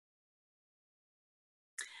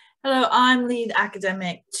Hello, I'm lead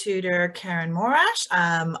academic tutor Karen Morash.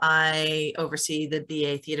 I oversee the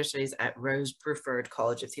BA Theatre Studies at Rose Bruford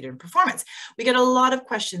College of Theatre and Performance. We get a lot of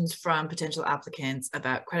questions from potential applicants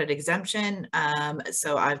about credit exemption,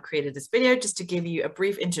 so I've created this video just to give you a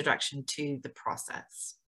brief introduction to the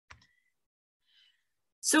process.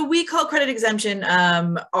 So we call credit exemption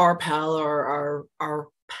RPEL or our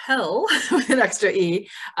PEL with an extra E.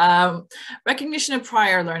 Recognition of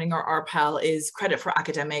prior learning, or RPEL, is credit for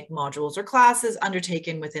academic modules or classes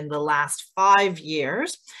undertaken within the last 5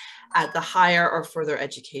 years at the higher or further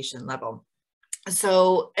education level.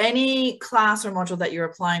 So any class or module that you're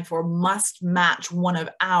applying for must match one of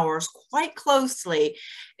ours quite closely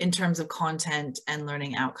in terms of content and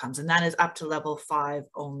learning outcomes. And that is up to level 5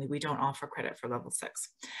 only. We don't offer credit for level 6.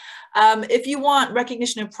 If you want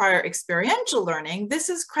recognition of prior experiential learning, this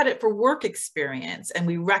is credit for work experience. And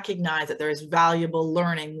we recognize that there is valuable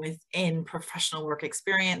learning within professional work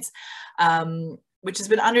experience, which has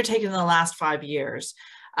been undertaken in the last 5 years.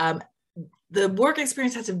 The work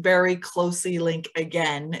experience has to very closely link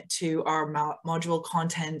again to our module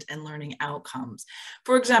content and learning outcomes.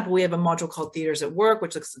 For example, we have a module called Theatres at Work,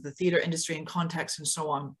 which looks at the theatre industry and context and so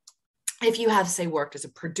on. If you have, say, worked as a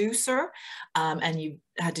producer and you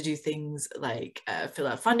had to do things like fill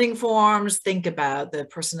out funding forms, think about the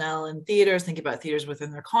personnel in theatres, think about theatres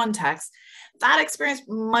within their context, that experience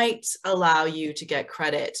might allow you to get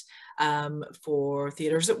credit for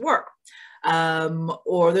Theatres at Work.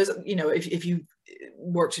 Or there's, you know, if you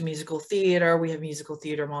worked in musical theater, we have musical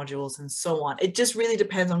theater modules and so on. It just really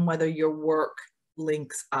depends on whether your work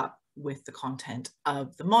links up with the content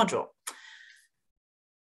of the module.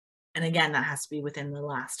 And again, that has to be within the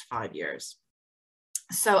last 5 years.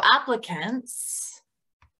 So applicants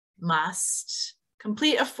must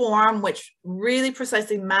complete a form which really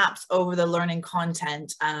precisely maps over the learning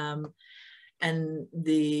content and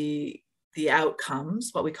the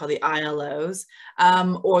outcomes, what we call the ILOs,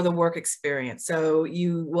 or the work experience. So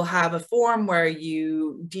you will have a form where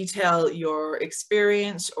you detail your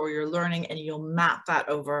experience or your learning, and you'll map that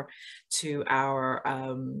over to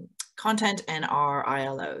our content and our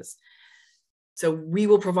ILOs. So we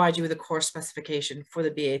will provide you with a course specification for the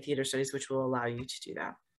BA Theatre Studies, which will allow you to do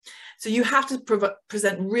that. So you have to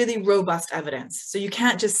present really robust evidence. So you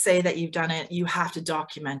can't just say that you've done it, you have to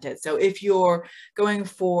document it. So if you're going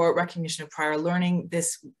for recognition of prior learning,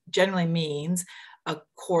 this generally means a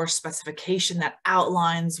course specification that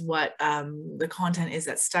outlines what the content is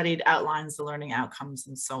that's studied, outlines the learning outcomes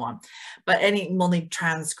and so on. But we'll need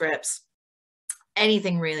transcripts,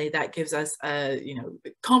 anything really that gives us a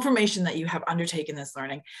confirmation that you have undertaken this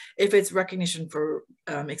learning. If it's recognition for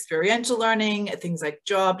experiential learning, things like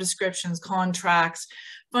job descriptions, contracts,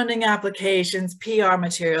 funding applications, PR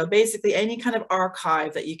material, basically any kind of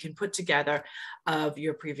archive that you can put together of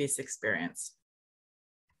your previous experience.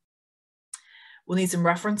 We'll need some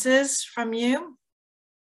references from you.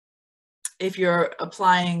 If you're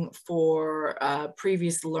applying for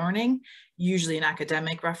previous learning, usually an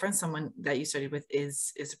academic reference, someone that you studied with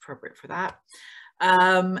is appropriate for that.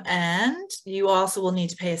 And you also will need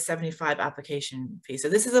to pay a $75 application fee. So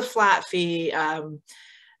this is a flat fee.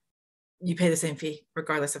 You pay the same fee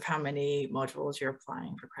regardless of how many modules you're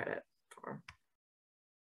applying for credit for.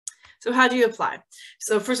 So how do you apply?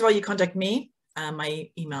 So first of all, you contact me. My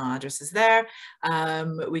email address is there.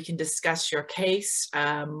 We can discuss your case.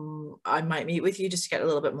 I might meet with you just to get a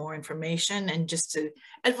little bit more information and just to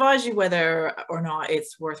advise you whether or not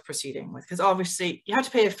it's worth proceeding with, because obviously you have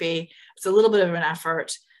to pay a fee. It's a little bit of an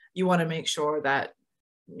effort. You want to make sure that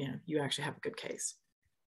you actually have a good case.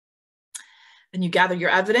 Then you gather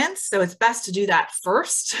your evidence. So it's best to do that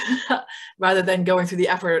first rather than going through the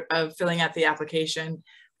effort of filling out the application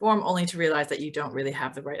form only to realize that you don't really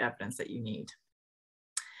have the right evidence that you need.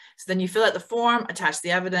 So then you fill out the form, attach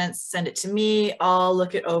the evidence, send it to me. I'll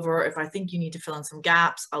look it over. If I think you need to fill in some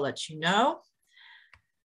gaps, I'll let you know.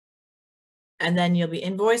 And then you'll be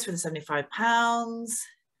invoiced for the £75.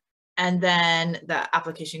 And then the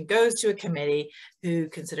application goes to a committee who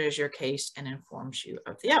considers your case and informs you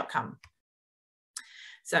of the outcome.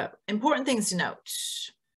 So important things to note.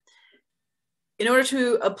 In order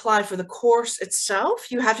to apply for the course itself,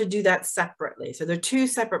 you have to do that separately. So they're two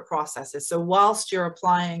separate processes. So whilst you're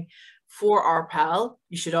applying for RPEL,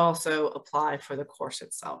 you should also apply for the course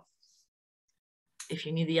itself. If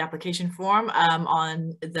you need the application form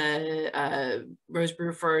on the Rose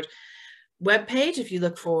Bruford webpage, if you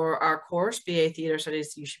look for our course, BA Theatre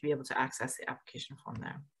Studies, you should be able to access the application form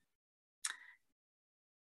there.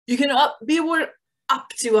 You can be awarded up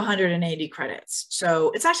to 180 credits.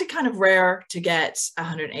 So it's actually kind of rare to get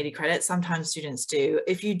 180 credits. Sometimes students do.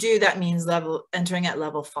 If you do, that means entering at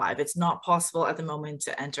level 5. It's not possible at the moment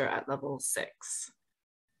to enter at level 6.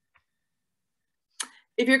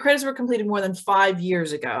 If your credits were completed more than 5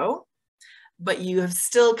 years ago, but you have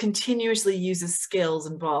still continuously used the skills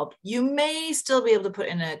involved, you may still be able to put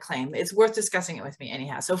in a claim. It's worth discussing it with me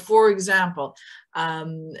anyhow. So for example,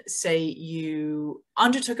 say you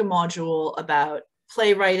undertook a module about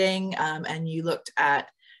playwriting and you looked at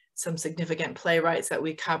some significant playwrights that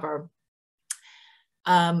we cover.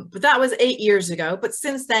 But that was 8 years ago. But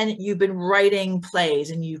since then, you've been writing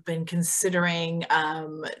plays and you've been considering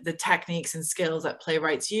the techniques and skills that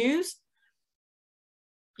playwrights use.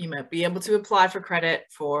 You might be able to apply for credit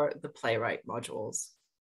for the playwright modules.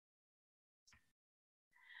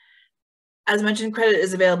 As mentioned, credit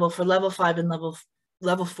is available for level 5 and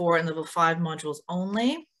level 4 and level 5 modules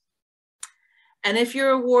only. And if you're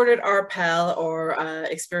awarded RPEL or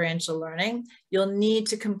experiential learning, you'll need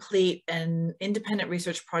to complete an independent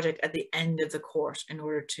research project at the end of the course in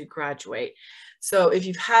order to graduate. So if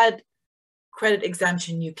you've had credit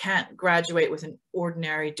exemption, you can't graduate with an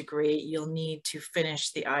ordinary degree. You'll need to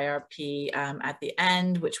finish the IRP at the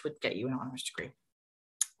end, which would get you an honors degree,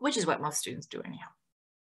 which is what most students do anyhow.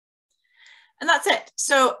 And that's it.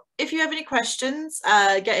 So if you have any questions,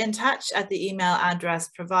 get in touch at the email address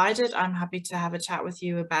provided. I'm happy to have a chat with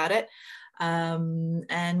you about it, and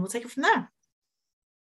we'll take it from there.